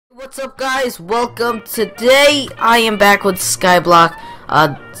What's up, guys? Welcome. Today I am back with Skyblock,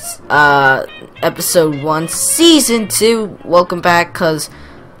 episode 1, season 2. Welcome back, cause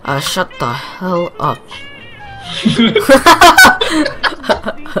shut the hell up.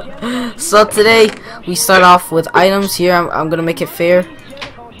 So today we start off with items here. I'm gonna make it fair.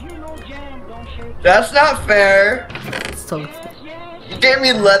 That's not fair. So, You gave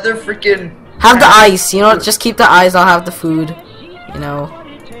me leather freaking. have the ice. You know what? Just keep the ice. I'll have the food. You know.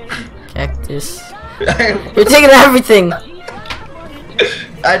 Cactus. You're taking everything.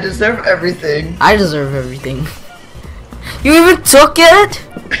 I deserve everything. I deserve everything. You even took it?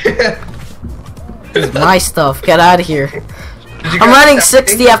 This is my stuff. Get out of here. I'm running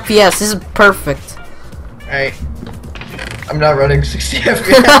 60 FPS. This is perfect. Alright. I'm not running 60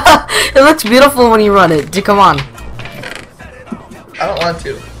 FPS. It looks beautiful when you run it. Dude, come on. I don't want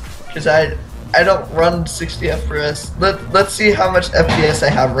to. Because I don't run 60 FPS. Let's see how much FPS I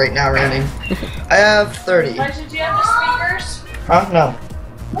have right now running. I have 30. Did you have the speakers? Huh? No.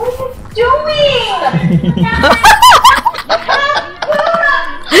 What are you doing?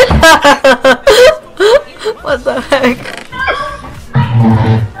 What the heck?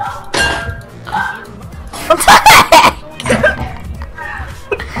 What the heck?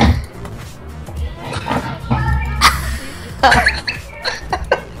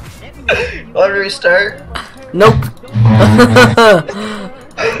 Want to restart? Nope.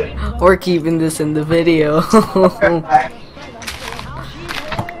 We're keeping this in the video. Oh,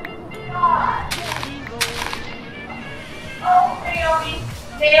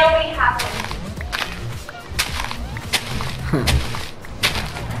 Naomi happened.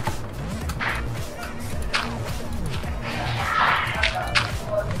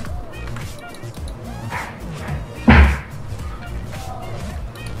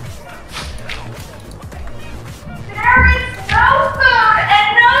 There is no food and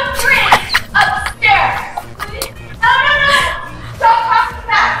no drink upstairs. No. Stop talking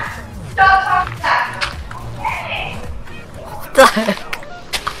back. Stop talking back. Okay. What the heck?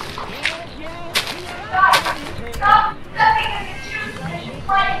 Stop stepping in the juice and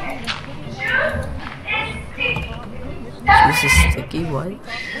playing it. Juice is sticky. This is sticky, what?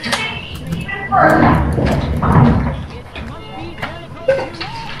 Sticky even further.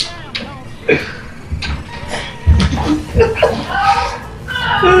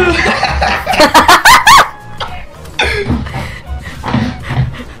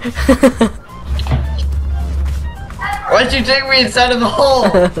 Why'd you take me inside of the hole?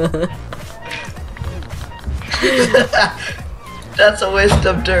 That's a waste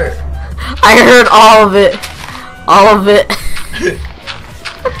of dirt. I heard all of it. All of it.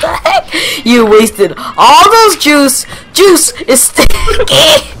 What the heck? You wasted all those juice. Juice is sticky.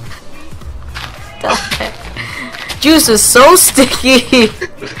 What the heck? Juice is so sticky.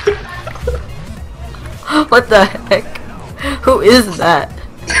 What the heck? Who is that?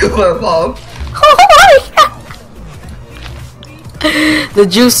 My mom. Oh my god. The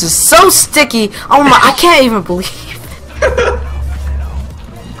juice is so sticky. Oh my, I can't even believe it.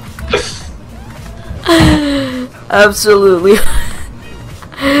 Absolutely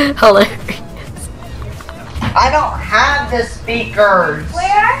hilarious. I don't have the speakers.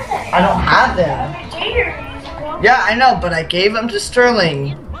 Where are they? I don't have them. Yeah, I know, but I gave them to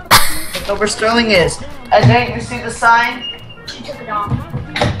Sterling. Look over Sterling is. And then you see the sign? She took it off.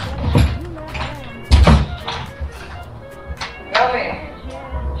 Really?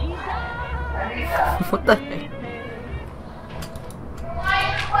 I need that. What the heck?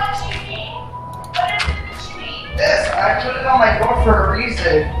 What you need? What is it that you need? This, I put it on my door for a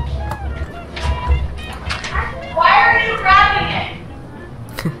reason. Why are you grabbing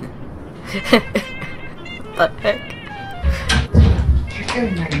What the heck? You're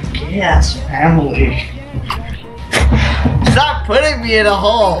my gas family. Stop putting me in a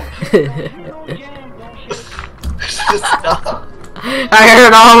hole. Just stop. I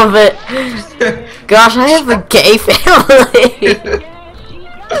heard all of it. Gosh, I have a gay family.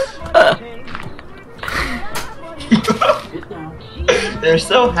 They're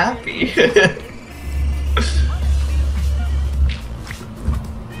so happy.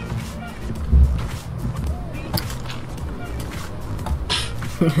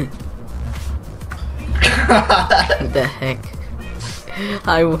 What the heck?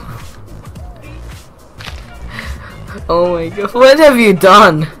 Oh my god, what have you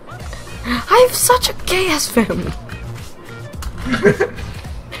done? I have such a gay ass family.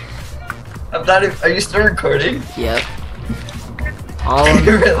 I'm not even, are you still recording? Yep. All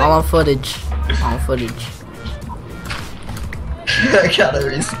on footage. All on footage. I gotta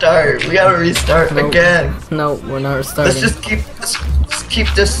restart. We gotta restart Nope. again. No, we're not restarting. Let's just keep. Let's keep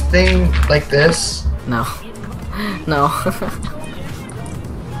this thing like this? No. No.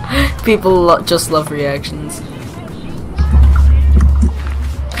 People just love reactions.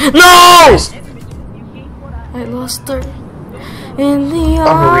 No! I lost her in the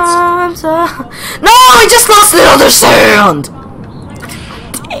arms of... No! I just lost the other sound!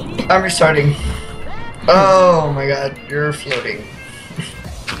 I'm restarting. Oh my god, you're floating.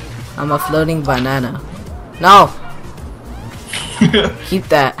 I'm a floating banana. No! Keep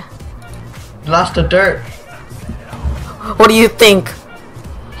that. Lost the dirt. What do you think?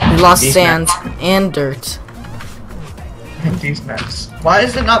 You lost These sand maps. and dirt. And these maps. Why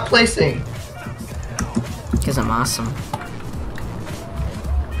is it not placing? Because I'm awesome.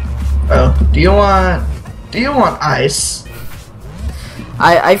 Oh, do you want ice?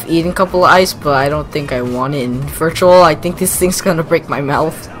 I've eaten a couple of ice, but I don't think I want it in virtual. I think this thing's gonna break my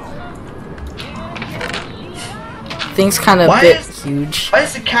mouth. Thing's kind of a bit huge. Why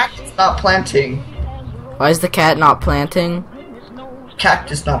is the cactus not planting? Why is the cat not planting?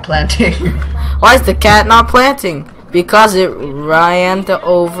 Cactus not planting. Why is the cat not planting? Because it ran to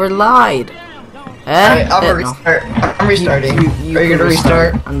override. Alright, I'm gonna restart. I'm restarting. Are you gonna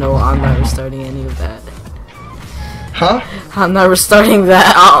restart? No, I'm not restarting any of that. Huh? I'm not restarting that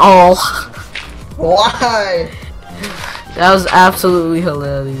at all. Why? That was absolutely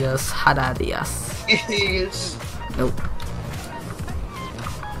hilarious. Hilarious. Please. Nope.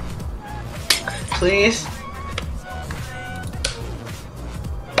 Please.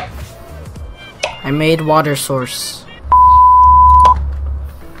 I made water source.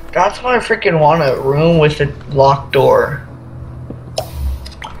 That's why I freaking want a room with a locked door.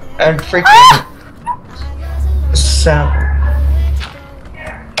 And freaking sound.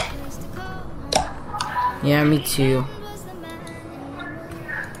 Yeah, me too.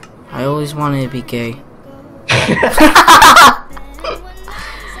 I always wanted to be gay. I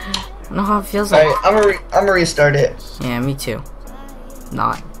know how it feels like. Alright, I'm gonna restart it. Yeah, me too.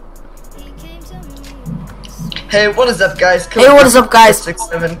 Not. Hey, what is up, guys? Hey, what is up, guys?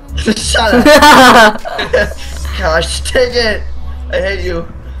 6-7. Shut up. Gosh, dang it. I hate you.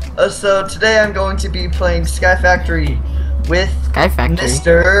 So today I'm going to be playing Sky Factory with Sky Factory.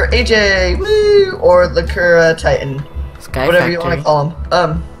 Mr. AJ, woo, or the Kura Titan, Sky whatever Factory. you want to call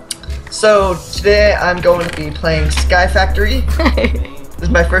him. So today I'm going to be playing Sky Factory. This is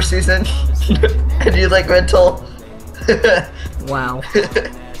my first season, and you like rental. Wow.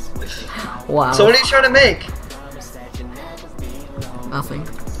 Wow. So what are you trying to make? Nothing.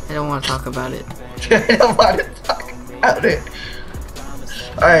 I don't want to talk about it. I don't want to talk about it.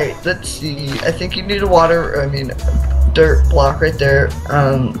 Alright, let's see. I think you need a dirt block right there.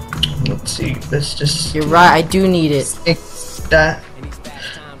 Let's see. Let's just... You're right, I do need it. That.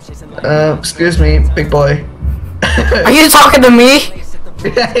 Excuse me, big boy. Are you talking to me?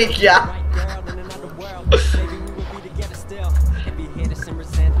 Yeah.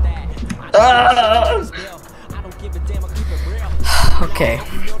 Okay.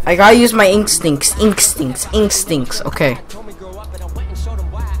 I gotta use my instincts. Okay.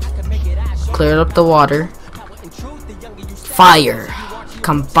 Cleared up the water. Fire.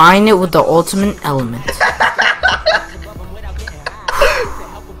 Combine it with the ultimate element.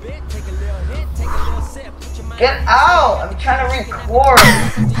 Get out! I'm trying to record.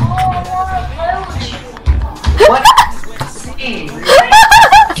 What? See?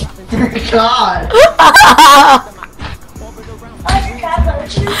 God.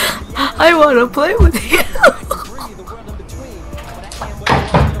 I wanna play with you.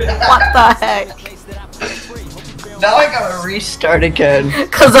 What the heck? Now I gotta restart again.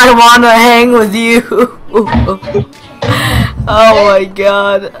 Cause I wanna hang with you. Oh my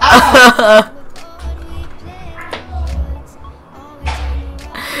god.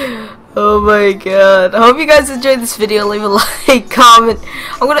 Oh my god. I hope you guys enjoyed this video. Leave a like, comment.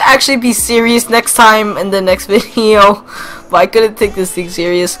 I'm gonna actually be serious next time in the next video. But I couldn't take this thing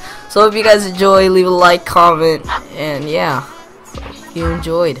serious. So hope you guys enjoy. Leave a like, comment. And yeah. Hope you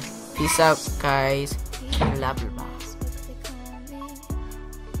enjoyed. Peace out, guys. Blah, blah, blah.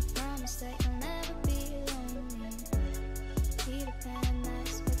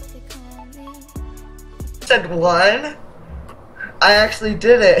 Said one. I actually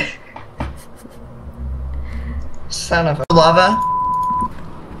did it. Son of a lava.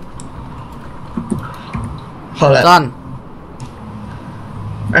 Hold on. Done.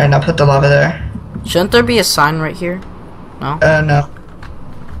 Alright, now put the lava there. Shouldn't there be a sign right here? No? No.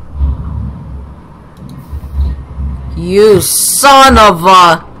 You son of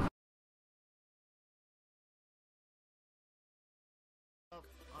a...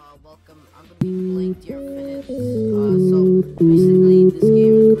 welcome. I'm gonna be linked to your finish. So Basically, this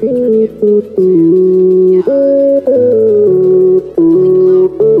game is great to get bored to. Yeah, link below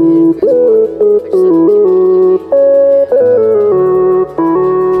if you guys want. I just have to keep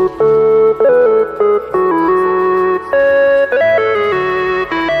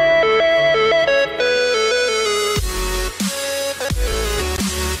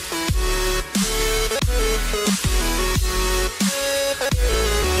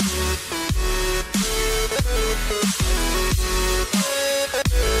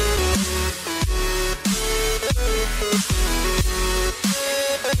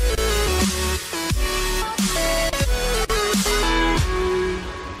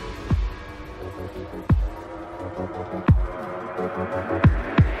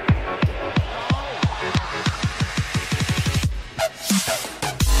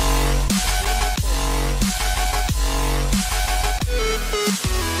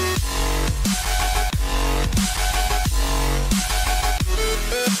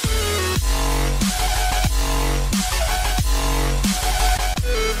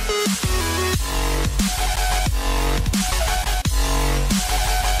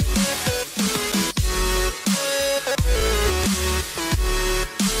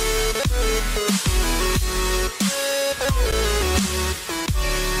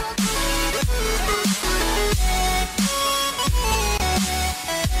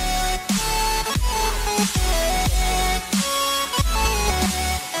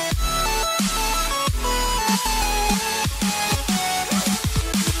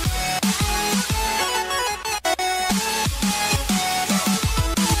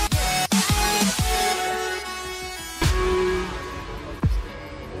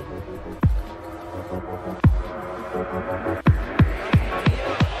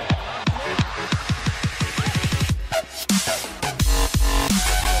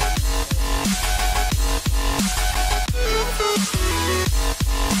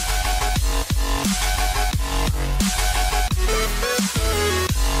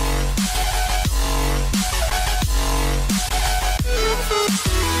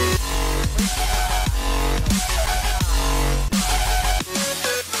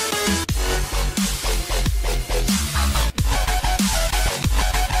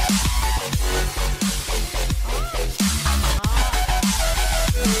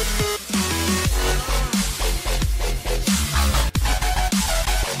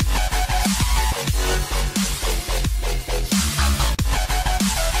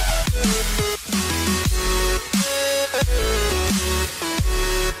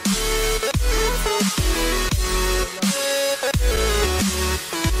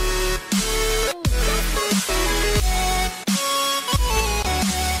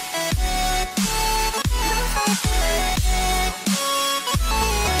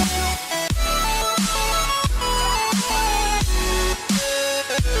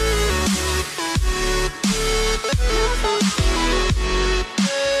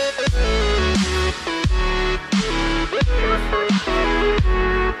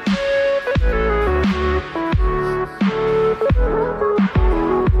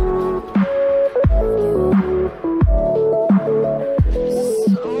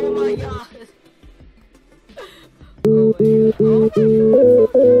Oh my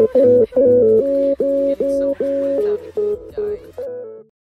god.